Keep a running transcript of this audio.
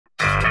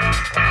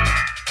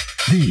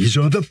These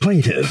are the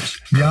plaintiffs,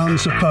 Jan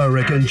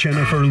Safarik and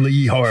Jennifer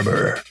Lee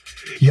Harbor.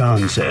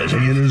 Jan says he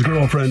and his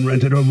girlfriend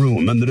rented a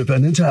room in the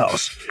defendant's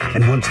house,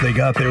 and once they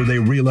got there, they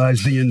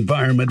realized the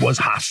environment was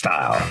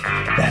hostile.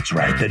 That's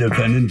right, the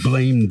defendant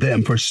blamed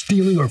them for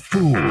stealing her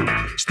food,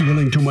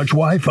 stealing too much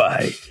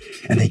Wi-Fi,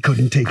 and they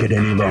couldn't take it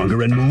any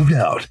longer and moved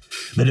out.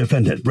 The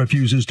defendant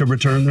refuses to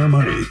return their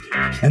money,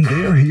 and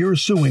they're here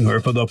suing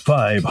her for the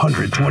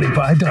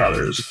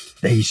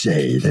 $525 they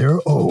say they're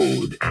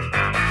owed.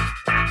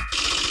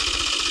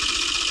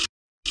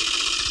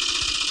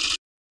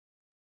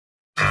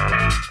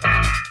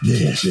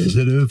 This is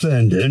the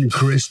defendant,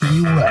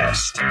 Christy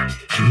West.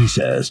 She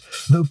says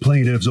the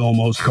plaintiffs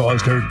almost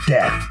caused her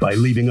death by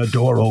leaving a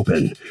door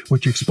open,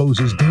 which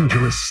exposes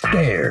dangerous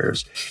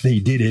stairs. They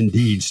did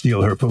indeed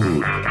steal her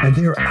food, and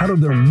they're out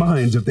of their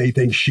minds if they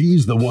think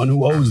she's the one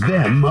who owes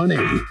them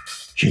money.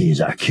 She's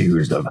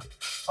accused of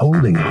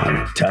holding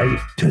on tight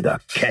to the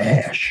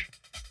cash.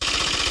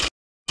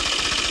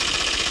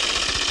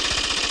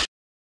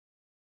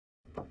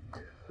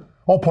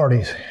 All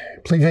parties,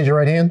 please raise your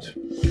right hands.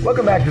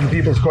 Welcome back to the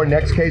People's Court.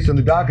 Next case on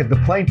the docket. The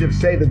plaintiffs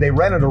say that they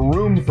rented a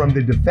room from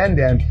the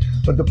defendant,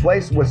 but the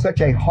place was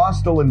such a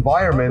hostile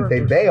environment,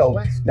 they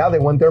bailed. Now they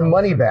want their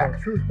money back.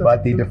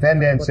 But the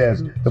defendant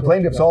says the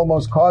plaintiffs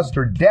almost caused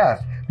her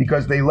death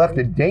because they left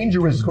a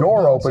dangerous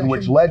door open,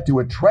 which led to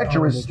a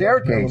treacherous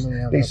staircase.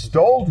 They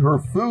stole her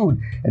food,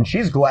 and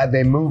she's glad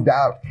they moved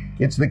out.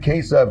 It's the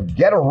case of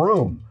Get a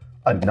Room,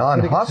 a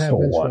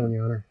non-hostile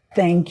one.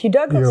 Thank you,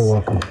 Douglas. You're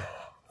welcome.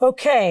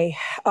 Okay,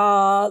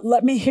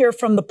 let me hear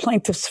from the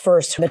plaintiffs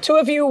first. The two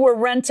of you were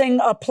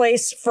renting a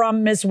place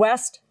from Ms.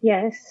 West?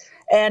 Yes.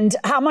 And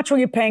how much were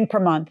you paying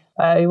per month?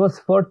 It was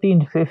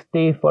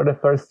 $14.50 for the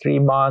first 3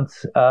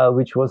 months,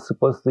 which was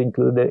supposed to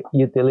include the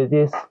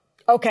utilities.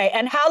 Okay,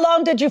 and how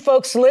long did you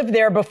folks live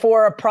there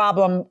before a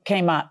problem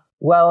came up?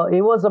 Well, it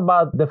was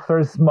about the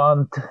first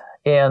month,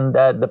 and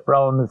the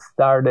problem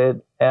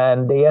started,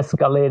 and they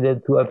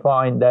escalated to a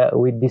point that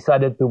we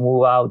decided to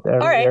move out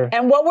earlier. All right,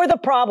 and what were the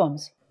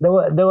problems?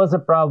 There was a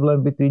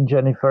problem between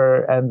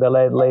Jennifer and the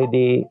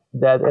landlady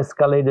that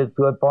escalated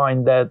to a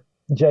point that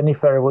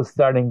Jennifer was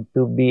starting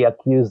to be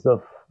accused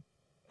of.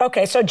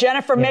 Okay, so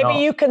Jennifer, maybe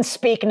you can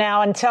speak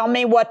now and tell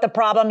me what the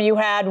problem you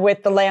had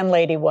with the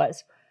landlady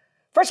was.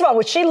 First of all,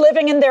 was she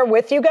living in there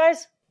with you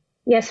guys?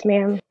 Yes,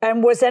 ma'am.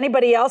 And was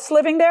anybody else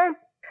living there?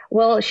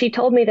 Well, she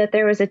told me that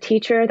there was a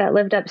teacher that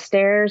lived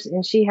upstairs,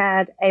 and she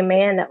had a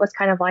man that was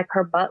kind of like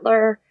her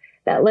butler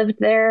that lived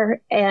there.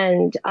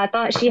 And I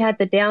thought she had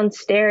the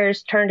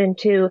downstairs turned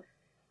into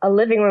a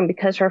living room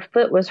because her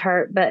foot was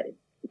hurt. But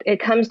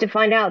it comes to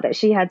find out that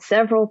she had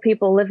several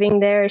people living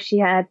there. She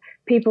had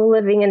people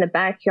living in the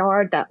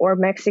backyard that were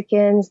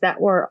Mexicans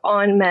that were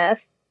on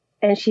meth.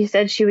 And she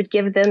said she would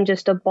give them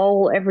just a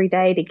bowl every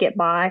day to get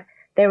by.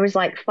 There was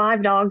like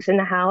 5 dogs in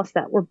the house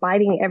that were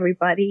biting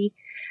everybody.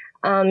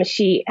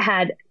 She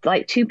had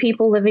like 2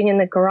 people living in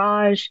the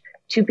garage,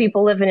 2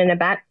 people living in a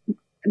back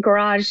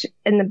garage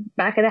in the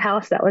back of the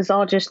house that was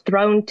all just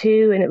thrown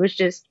to, and it was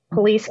just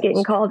police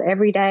getting called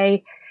every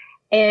day.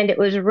 And it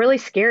was a really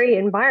scary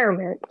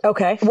environment.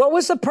 Okay. What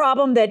was the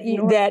problem that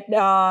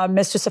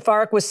Mr.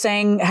 Safarik was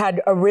saying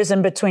had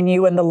arisen between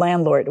you and the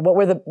landlord? What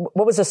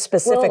was the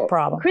specific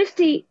problem?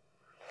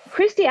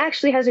 Christy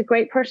actually has a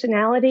great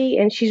personality,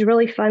 and she's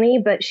really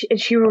funny, but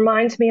she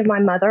reminds me of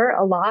my mother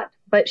a lot.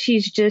 But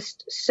she's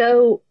just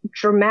so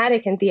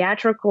dramatic and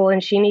theatrical,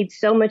 and she needs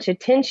so much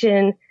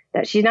attention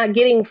that she's not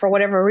getting for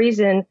whatever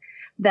reason,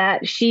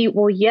 that she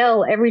will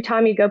yell every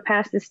time you go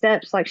past the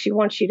steps, like she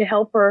wants you to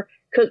help her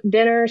cook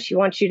dinner. She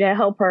wants you to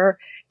help her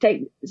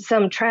take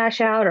some trash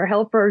out or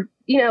help her.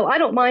 I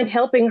don't mind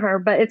helping her,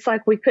 but it's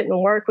like we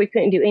couldn't work. We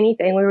couldn't do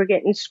anything. We were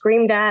getting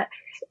screamed at.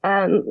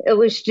 It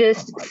was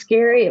just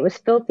scary. It was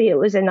filthy. It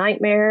was a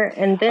nightmare.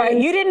 And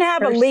then you didn't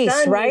have a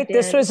lease, right?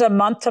 This was a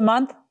month to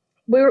month?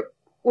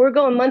 We're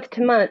going month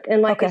to month.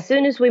 And as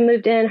soon as we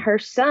moved in, her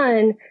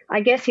son,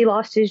 I guess he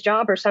lost his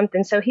job or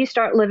something. So he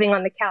started living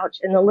on the couch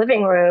in the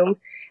living room.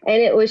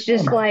 And it was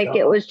just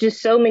it was just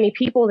so many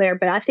people there.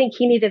 But I think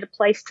he needed a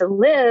place to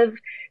live.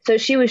 So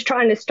she was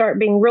trying to start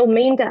being real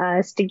mean to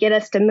us to get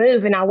us to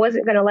move. And I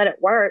wasn't going to let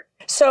it work.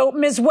 So,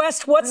 Ms.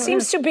 West, what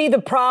seems to be the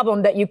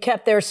problem that you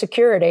kept their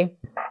security?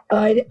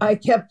 I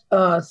kept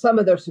some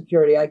of their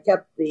security. I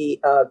kept the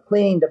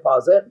cleaning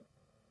deposit.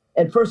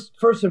 And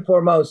first and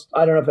foremost,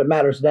 I don't know if it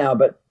matters now,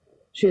 but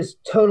she has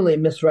totally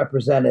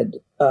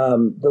misrepresented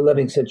the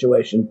living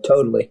situation,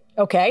 totally.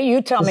 Okay,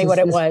 you tell me what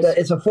it was.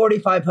 It's a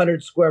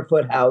 4,500 square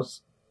foot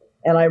house,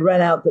 and I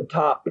rent out the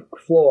top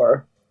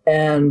floor,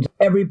 and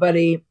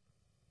everybody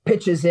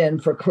pitches in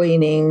for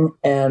cleaning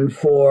and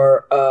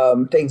for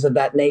things of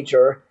that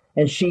nature,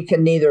 and she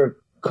can neither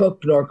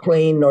cook nor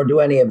clean nor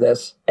do any of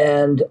this,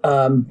 and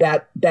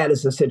that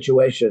is the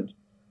situation.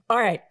 All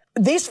right.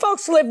 These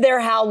folks lived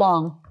there how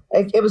long?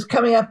 It was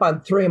coming up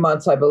on 3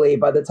 months, I believe,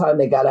 by the time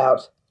they got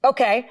out.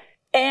 Okay.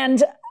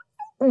 And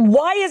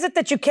why is it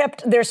that you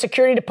kept their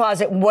security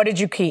deposit, and what did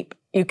you keep?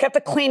 You kept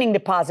a cleaning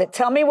deposit.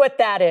 Tell me what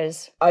that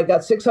is. I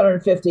got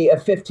 $650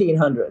 of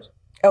 $1,500.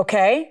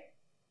 Okay.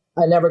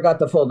 I never got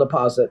the full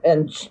deposit.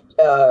 And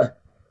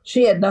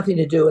she had nothing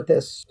to do with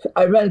this.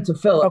 I rented to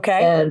Philip.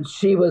 Okay. And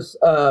she was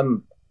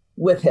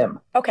with him.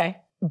 Okay.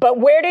 But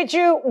what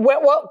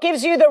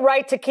gives you the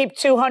right to keep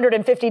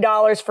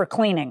 $250 for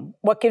cleaning?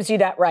 What gives you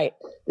that right?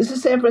 This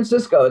is San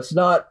Francisco. It's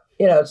not,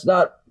 it's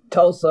not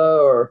Tulsa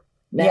or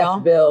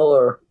Nashville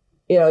or,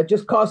 it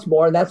just costs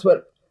more. And that's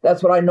what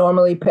I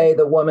normally pay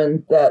the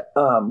woman that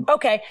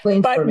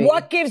cleans for me. But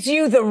what gives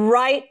you the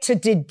right to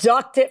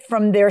deduct it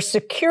from their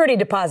security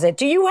deposit?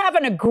 Do you have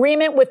an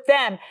agreement with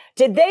them?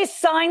 Did they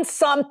sign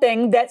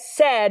something that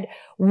said,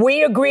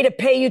 we agree to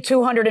pay you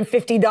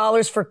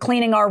 $250 for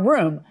cleaning our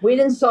room? We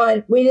didn't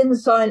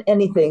sign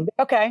anything.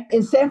 Okay.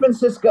 In San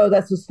Francisco,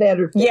 that's the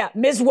standard thing. Yeah,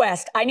 Ms.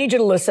 West, I need you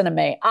to listen to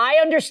me. I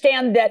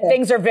understand that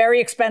things are very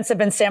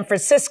expensive in San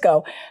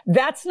Francisco.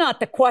 That's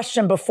not the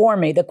question before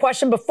me. The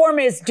question before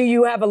me is, do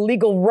you have a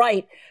legal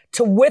right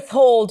to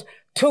withhold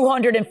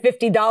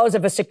 $250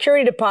 of a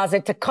security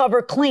deposit to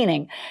cover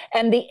cleaning?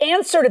 And the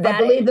answer to that, I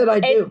believe that I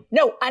do.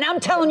 No, and I'm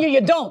telling you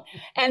don't.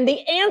 And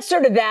the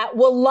answer to that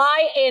will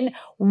lie in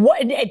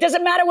it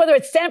doesn't matter whether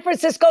it's San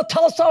Francisco,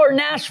 Tulsa, or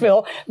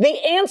Nashville.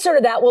 The answer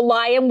to that will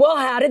lie in, well,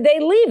 how did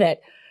they leave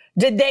it?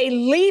 Did they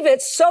leave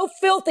it so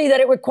filthy that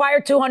it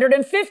required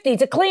 $250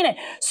 to clean it?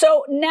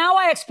 So now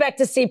I expect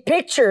to see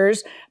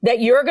pictures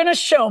that you're going to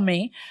show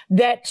me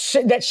that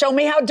show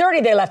me how dirty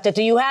they left it.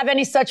 Do you have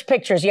any such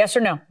pictures? Yes or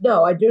no?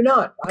 No, I do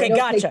not. Okay, I don't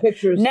gotcha. Take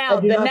pictures. Now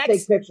I do not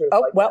take pictures.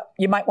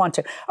 You might want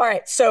to. All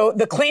right. So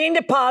the cleaning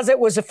deposit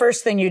was the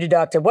first thing you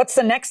deducted. What's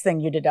the next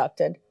thing you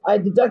deducted? I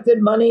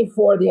deducted money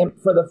for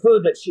the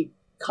food that she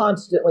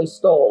constantly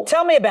stole.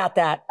 Tell me about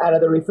that. Out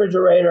of the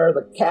refrigerator,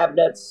 the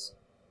cabinets.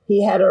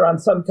 He had her on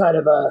some kind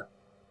of a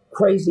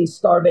crazy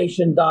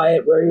starvation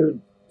diet where he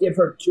would give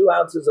her 2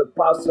 ounces of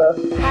pasta.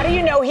 How do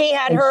you know he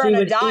had her on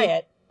a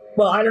diet?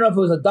 Well, I don't know if it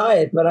was a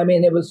diet, but I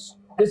mean,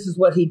 this is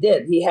what he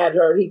did.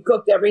 He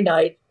cooked every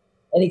night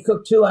and he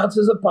cooked 2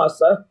 ounces of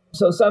pasta.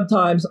 So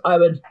sometimes I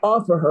would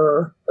offer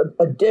her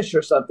a dish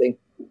or something,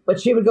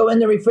 but she would go in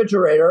the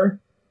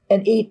refrigerator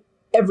and eat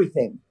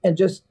everything and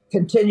just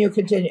continue.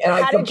 And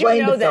I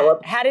complained to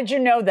Philip. How did you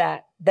know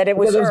that it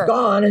was her? Because it was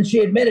gone and she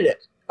admitted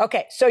it.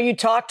 Okay, so you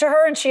talked to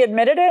her and she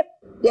admitted it?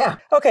 Yeah.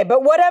 Okay,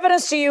 but what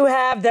evidence do you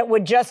have that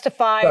would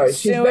justify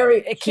she's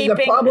a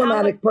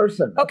problematic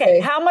person. Okay,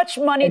 how much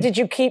money did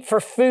you keep for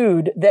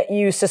food that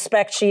you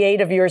suspect she ate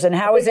of yours, and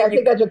how is it? I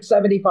think I took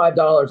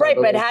 $75. Right,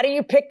 but how do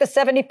you pick the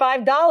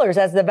 $75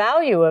 as the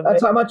value of it?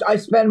 That's how much I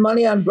spend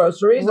money on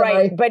groceries.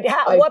 Right, but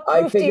what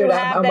proof do you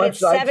have that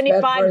it's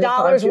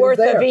 $75 worth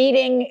of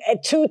eating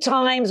 2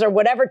 times or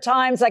whatever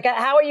times? Like,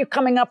 how are you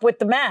coming up with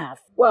the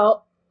math?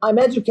 Well, I'm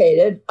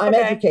educated. I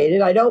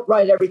don't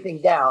write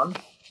everything down.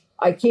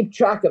 I keep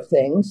track of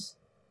things.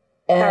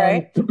 And all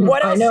right.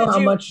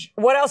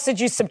 What else did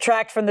you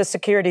subtract from the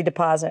security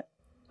deposit?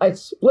 I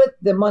split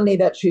the money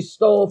that she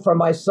stole from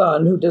my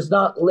son, who does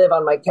not live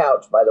on my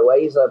couch, by the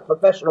way. He's a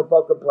professional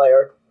poker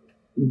player,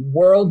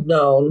 world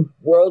known,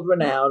 world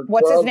renowned,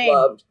 world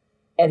loved,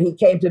 and he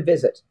came to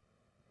visit.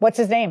 What's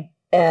his name?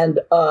 And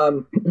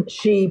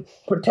she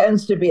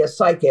pretends to be a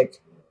psychic,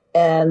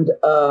 and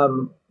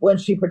when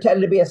she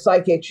pretended to be a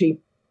psychic, she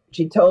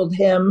told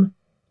him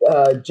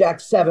Jack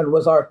 7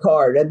 was our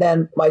card. And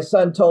then my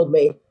son told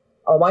me,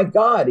 oh my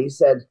God, he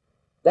said,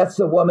 that's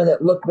the woman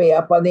that looked me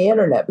up on the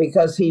internet,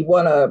 because he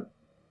won a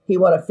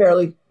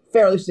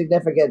fairly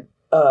significant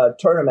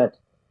tournament,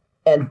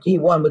 and he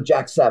won with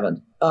Jack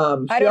 7.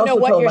 I don't know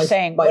what you're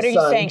saying. What are you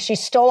saying? She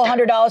stole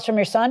 $100 from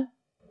your son?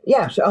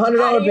 Yeah, a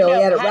 $100 bill.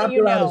 He had it wrapped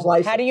around his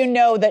license. How do you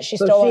know that she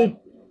stole it?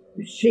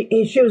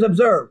 She was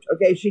observed.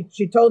 Okay,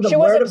 she told them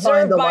where to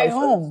find the license.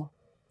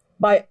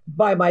 By whom?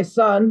 By my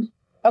son.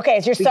 Okay,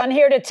 is your son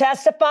here to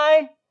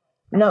testify?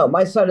 No,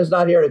 my son is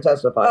not here to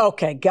testify.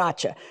 Okay,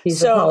 gotcha.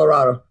 He's in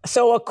Colorado.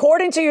 So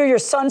according to you, your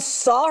son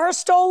saw her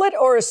stole it,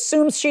 or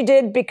assumes she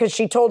did because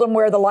she told him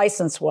where the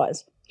license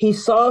was? He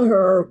saw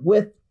her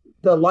with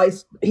the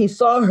license. He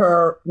saw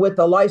her with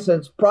the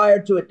license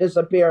prior to it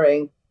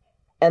disappearing.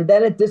 And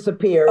then it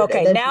disappeared.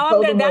 Okay, now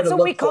that's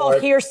what we call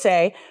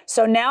hearsay.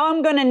 So now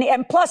I'm going to,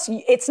 and plus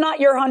it's not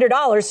your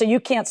 $100, so you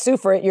can't sue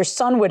for it. Your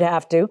son would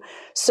have to.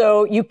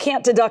 So you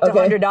can't deduct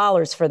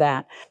 $100 for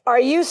that. Are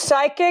you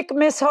psychic,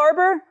 Miss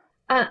Harbor?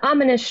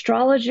 I'm an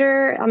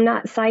astrologer. I'm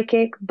not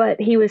psychic,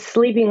 but he was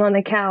sleeping on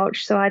the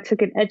couch. So I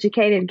took an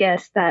educated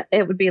guess that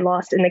it would be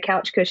lost in the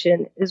couch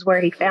cushion is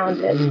where he found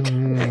it.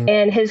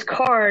 And his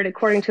card,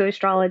 according to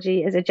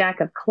astrology, is a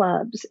Jack of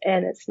clubs,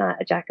 and it's not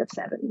a Jack of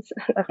sevens.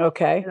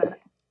 Okay.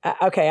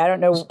 Okay, I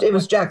don't know. It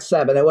was Jack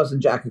 7. It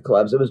wasn't Jack of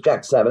clubs. It was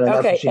Jack 7. And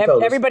that's what she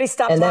told us. Everybody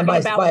stop talking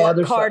about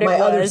what card it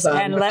was.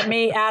 And let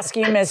me ask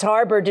you, Ms.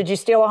 Harbor, did you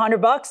steal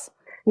 $100?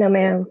 No,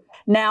 ma'am.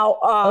 Now,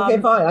 okay,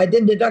 fine. I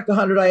didn't deduct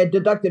 100. I had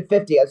deducted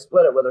 50. I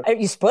split it with her.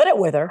 You split it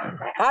with her?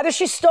 Either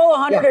she stole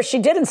 100 or she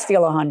didn't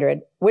steal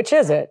 100. Which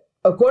is it?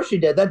 Of course she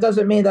did. That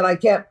doesn't mean that I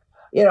can't.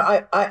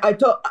 I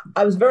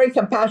was very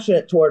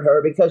compassionate toward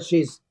her because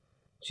she's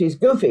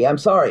goofy. I'm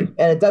sorry.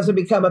 And it doesn't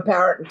become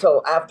apparent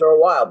until after a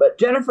while. But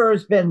Jennifer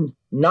has been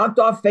knocked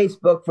off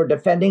Facebook for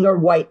defending her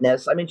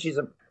whiteness. I mean, she's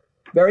a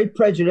very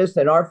prejudiced,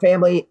 and our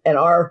family and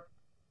our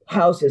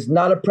house is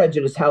not a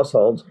prejudiced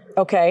household.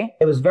 Okay.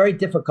 It was very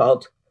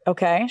difficult.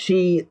 Okay.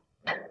 She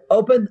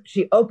opened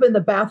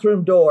the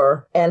bathroom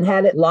door and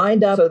had it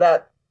lined up so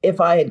that if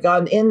I had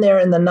gone in there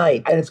in the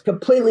night, and it's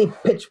completely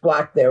pitch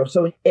black there,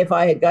 so if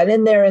I had gone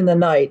in there in the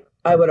night,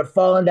 I would have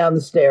fallen down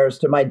the stairs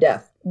to my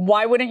death.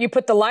 Why wouldn't you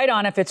put the light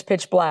on if it's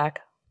pitch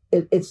black?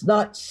 It's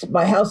not,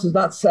 my house is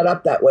not set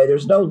up that way.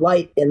 There's no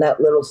light in that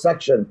little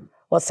section.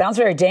 Well, it sounds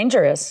very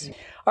dangerous.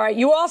 All right.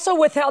 You also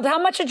withheld, how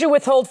much did you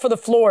withhold for the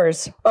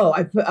floors? Oh,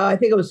 I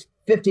think it was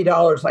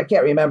 $50. I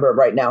can't remember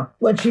right now.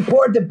 When she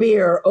poured the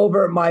beer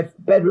over my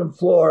bedroom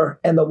floor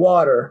and the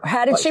water.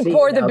 How did she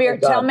pour the beer?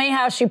 Tell me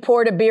how she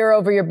poured a beer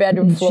over your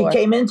bedroom floor. She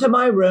came into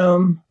my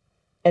room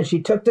and she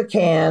took the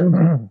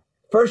can.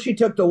 First, she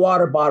took the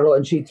water bottle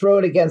and she threw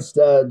it against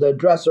the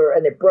dresser,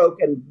 and it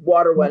broke and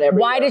water went everywhere.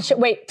 Why did she,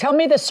 wait, tell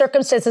me the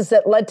circumstances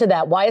that led to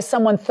that. Why is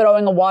someone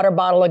throwing a water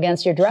bottle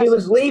against your dresser? She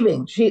was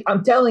leaving.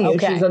 I'm telling you,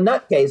 she's a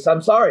nutcase.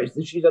 I'm sorry.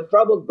 She's a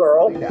troubled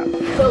girl. Yeah.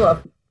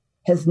 Philip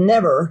has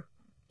never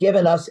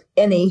given us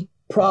any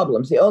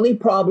problems. The only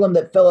problem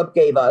that Philip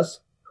gave us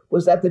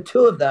was that the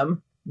two of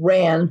them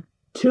ran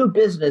two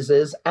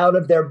businesses out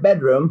of their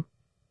bedroom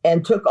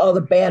and took all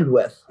the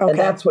bandwidth. Okay. And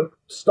that's what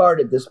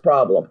started this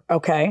problem.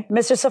 Okay.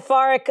 Mr.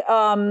 Safarik,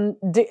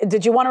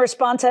 did you want to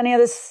respond to any of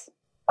this?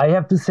 I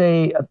have to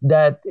say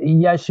that,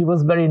 yeah, she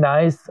was very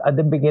nice. At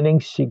the beginning,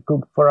 she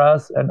cooked for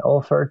us and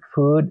offered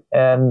food.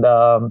 And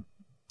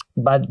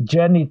but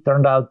Jenny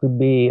turned out to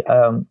be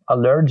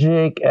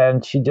allergic,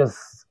 and she just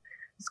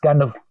is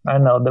kind of, I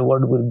don't know, the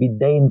word would be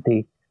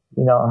dainty,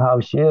 you know, how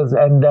she is.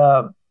 And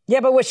yeah,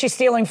 but was she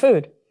stealing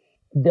food?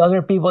 The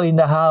other people in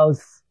the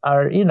house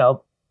are, you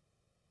know,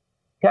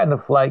 kind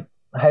of like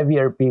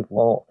heavier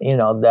people, you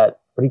know, that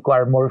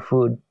require more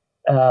food.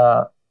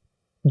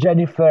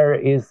 Jennifer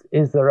is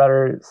a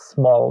rather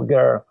small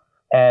girl,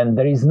 and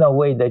there is no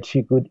way that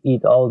she could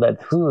eat all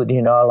that food,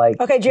 you know,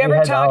 like. Okay, did you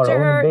ever talk to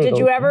her? Did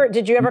you ever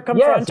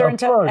confront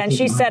her? And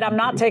she said, I'm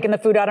not taking the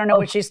food. I don't know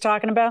what she's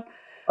talking about.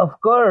 Of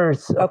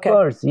course.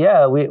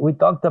 Yeah, we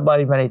talked about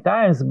it many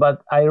times,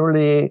 but I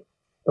really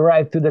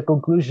arrived to the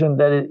conclusion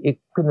that it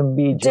couldn't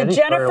be Jennifer. Did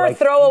Jennifer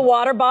throw a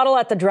water bottle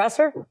at the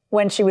dresser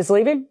when she was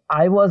leaving?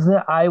 I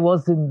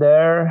wasn't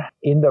there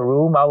in the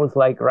room. I was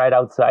like right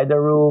outside the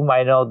room.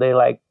 I know they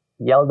like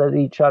yelled at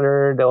each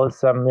other. There was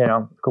some, you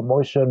know,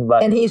 commotion,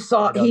 but and he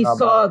saw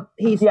water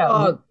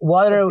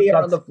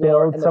got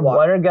spilled. Some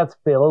water got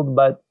spilled,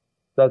 but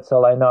that's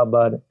all I know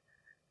about it.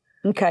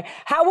 Okay.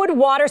 How would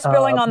water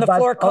spilling on the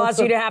floor cause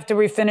you to have to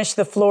refinish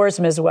the floors,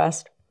 Ms.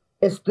 West?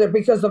 It's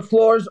because the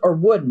floors are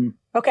wooden.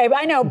 Okay,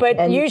 I know,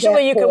 but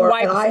usually you can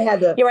wipe. And I had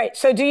to. You're right.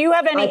 So, do you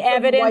have any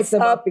evidence? Wipe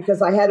them up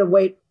because I had to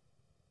wait.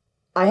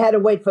 I had to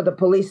wait for the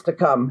police to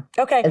come.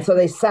 Okay. And so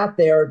they sat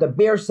there. The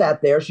beer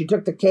sat there. She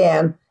took the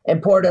can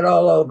and poured it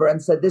all over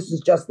and said, "This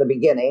is just the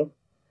beginning."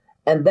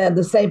 And then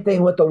the same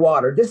thing with the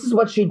water. This is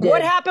what she did.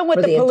 What happened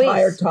with the police?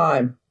 Entire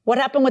time. What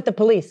happened with the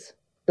police?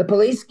 The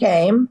police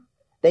came.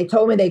 They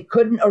told me they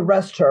couldn't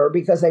arrest her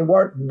because they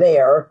weren't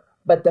there.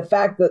 But the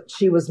fact that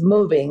she was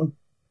moving.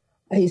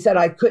 He said,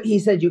 He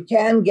said, you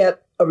can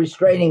get a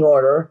restraining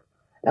order.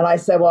 And I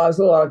said, well, I was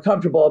a little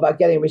uncomfortable about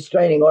getting a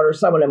restraining order of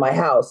someone in my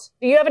house.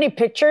 Do you have any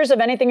pictures of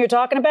anything you're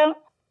talking about?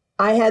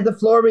 I had the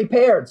floor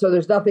repaired, so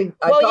there's nothing.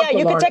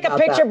 You could take a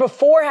picture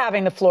before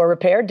having the floor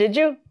repaired, did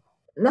you?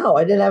 No,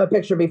 I didn't have a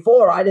picture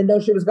before. I didn't know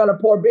she was going to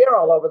pour beer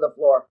all over the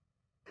floor.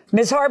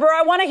 Ms. Harbor,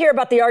 I want to hear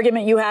about the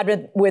argument you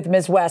had with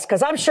Ms. West,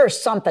 because I'm sure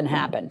something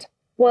happened.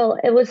 Well,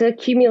 it was an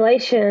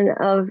accumulation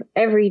of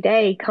every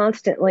day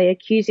constantly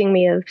accusing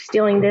me of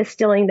stealing this,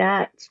 stealing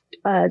that.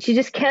 She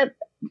just kept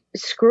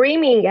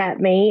screaming at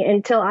me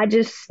until I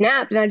just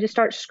snapped and I just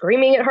started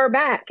screaming at her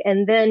back.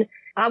 And then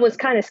I was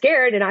kind of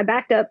scared and I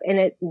backed up and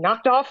it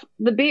knocked off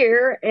the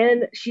beer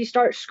and she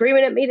started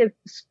screaming at me to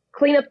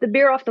clean up the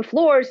beer off the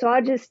floor. So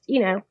I just,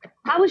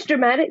 I was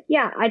dramatic.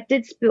 Yeah, I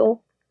did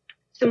spill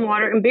some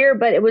water and beer,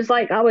 but it was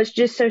like I was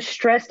just so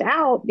stressed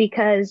out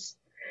because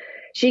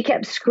she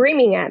kept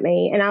screaming at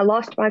me and I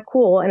lost my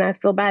cool and I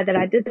feel bad that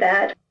I did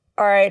that.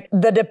 All right.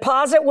 The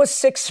deposit was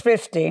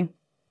 $650.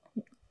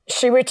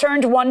 She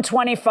returned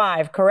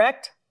 $125,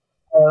 correct?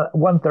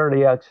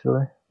 $130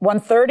 actually.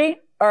 $130?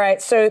 All right.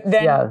 So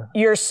then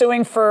you're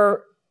suing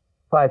for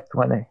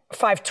 $520.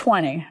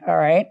 $520. All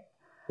right.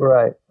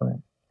 Right.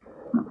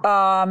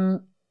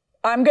 I'm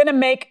going to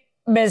make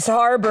Ms.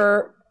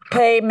 Harbor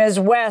pay Ms.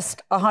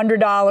 West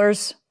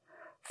 $100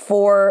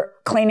 for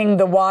cleaning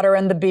the water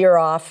and the beer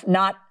off,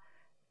 not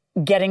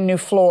getting new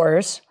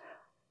floors.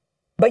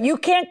 But you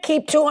can't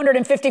keep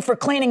 $250 for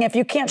cleaning if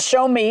you can't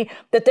show me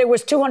that there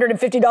was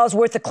 $250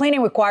 worth of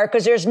cleaning required,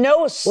 because there's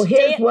no this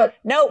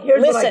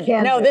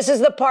is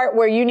the part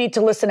where you need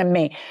to listen to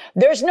me.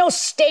 There's no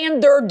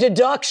standard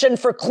deduction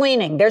for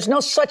cleaning. There's no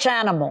such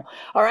animal.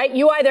 All right.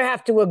 You either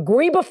have to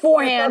agree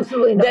beforehand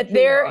that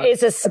there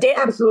is a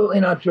standard. Absolutely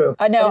not true.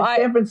 I know.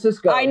 San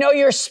Francisco. I know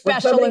you're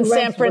special in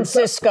San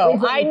Francisco.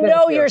 I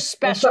know you're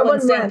special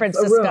in San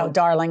Francisco,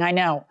 darling. I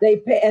know. They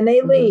pay and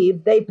they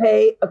leave. They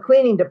pay a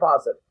cleaning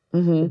deposit.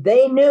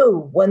 They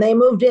knew when they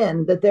moved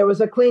in that there was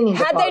a cleaning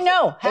deposit. How'd they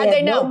know? How'd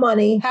they know? No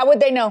money. How would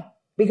they know?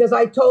 Because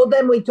I told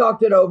them, we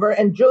talked it over,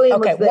 and Julian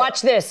was there. Okay,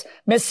 watch this.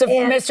 Mr.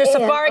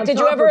 Safarik, did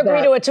you ever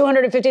agree to a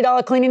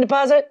 $250 cleaning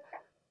deposit?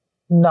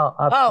 No,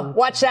 absolutely. Oh,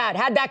 watch that.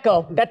 How'd that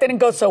go? That didn't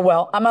go so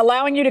well. I'm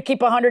allowing you to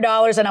keep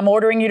 $100 and I'm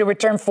ordering you to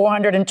return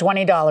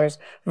 $420.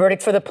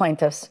 Verdict for the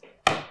plaintiffs.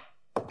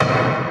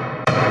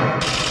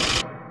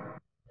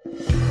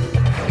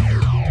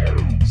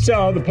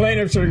 So the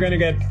plaintiffs are going to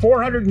get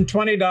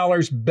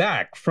 $420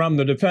 back from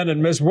the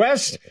defendant. Ms.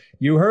 West,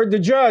 you heard the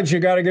judge. You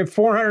got to get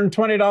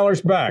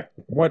 $420 back.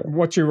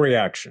 What's your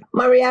reaction?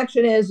 My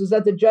reaction is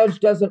that the judge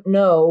doesn't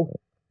know.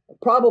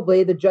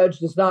 Probably the judge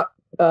does not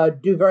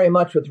do very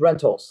much with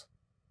rentals.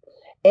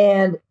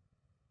 And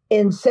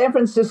in San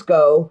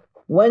Francisco,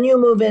 when you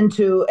move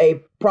into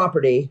a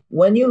property,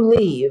 when you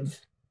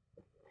leave,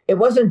 it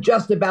wasn't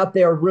just about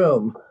their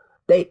room.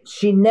 They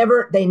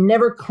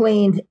never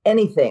cleaned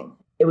anything.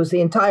 It was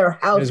the entire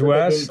house that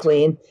they didn't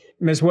clean.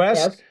 Ms.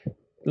 West, yes.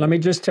 Let me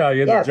just tell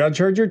you, the judge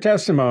heard your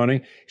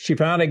testimony. She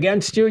found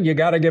against you. You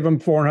got to give him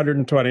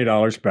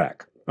 $420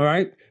 back. All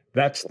right?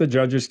 That's the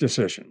judge's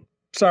decision.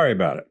 Sorry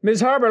about it.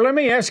 Ms. Harbor, let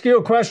me ask you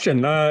a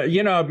question.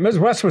 Ms.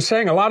 West was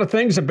saying a lot of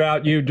things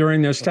about you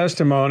during this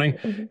testimony,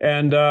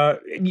 and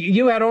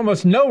you had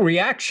almost no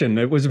reaction.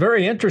 It was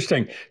very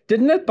interesting.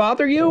 Didn't it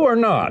bother you or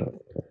not?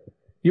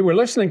 You were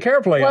listening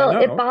carefully. Well, I know.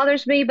 it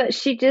bothers me, but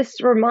she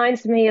just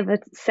reminds me of a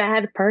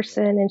sad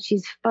person, and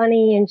she's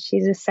funny, and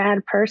she's a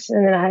sad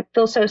person, and I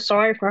feel so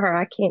sorry for her.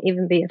 I can't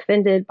even be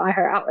offended by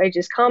her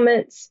outrageous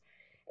comments.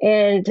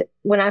 And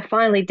when I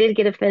finally did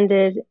get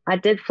offended, I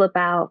did flip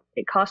out.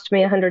 It cost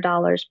me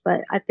 $100, but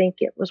I think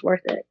it was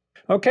worth it.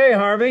 Okay,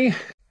 Harvey.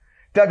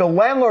 Doug, a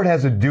landlord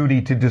has a duty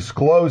to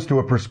disclose to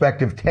a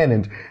prospective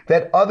tenant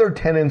that other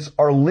tenants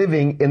are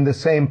living in the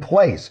same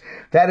place.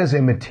 That is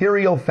a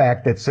material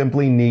fact that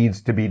simply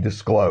needs to be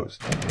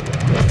disclosed.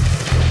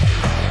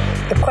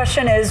 The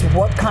question is,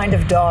 what kind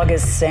of dog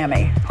is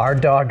Sammy? Our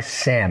dog,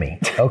 Sammy.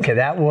 Okay,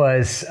 that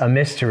was a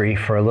mystery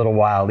for a little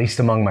while, at least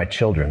among my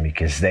children,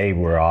 because they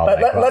were all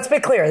let's be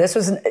clear.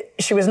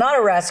 She was not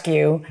a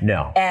rescue.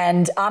 No.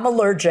 And I'm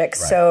allergic,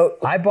 so...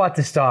 I bought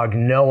this dog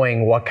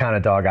knowing what kind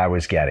of dog I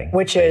was getting.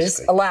 Which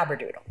is a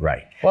Labradoodle.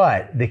 Right.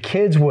 But the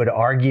kids would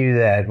argue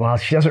that, well,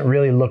 she doesn't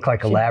really look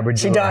like a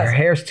Labradoodle. She does. Her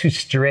hair's too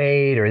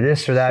straight or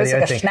this or that. Looks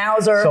like a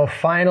schnauzer. So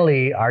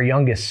finally, our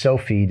youngest,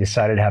 Sophie,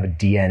 decided to have a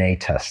DNA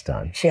test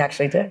done. She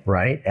actually did.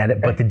 Right.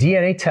 But the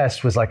DNA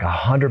test was like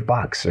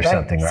 $100 or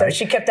something, right? So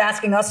she kept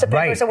asking us to pay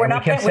for it. So we're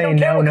not paying. We don't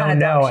care what kind of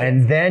dog she is.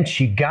 And then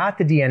she got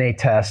the DNA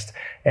test,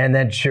 and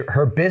then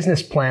her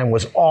business plan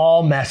was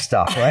all messed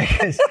up, right?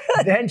 Because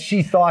then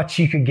she thought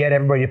she could get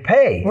everybody to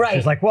pay. Right.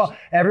 She's like, well,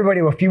 everybody,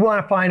 if you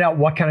want to find out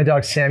what kind of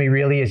dog Sammy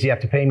really is, you have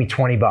to pay me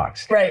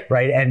 $20. Right.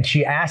 Right. And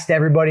she asked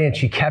everybody, and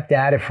she kept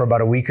at it for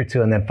about a week or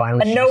two, and then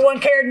finally, and no one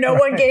cared. No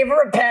one gave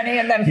her a penny,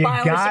 and then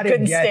finally she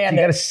couldn't stand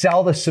it. You got to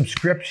sell the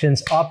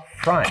subscriptions up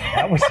front.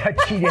 That was what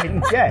she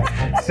didn't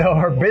get. So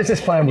her business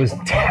plan was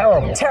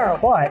terrible.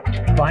 Terrible.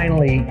 But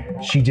finally,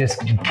 she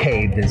just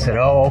caved and said,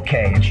 oh,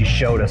 okay. And she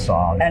showed us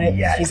all. And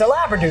she's a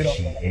Labradoodle.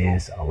 She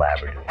is a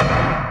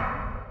Labradoodle.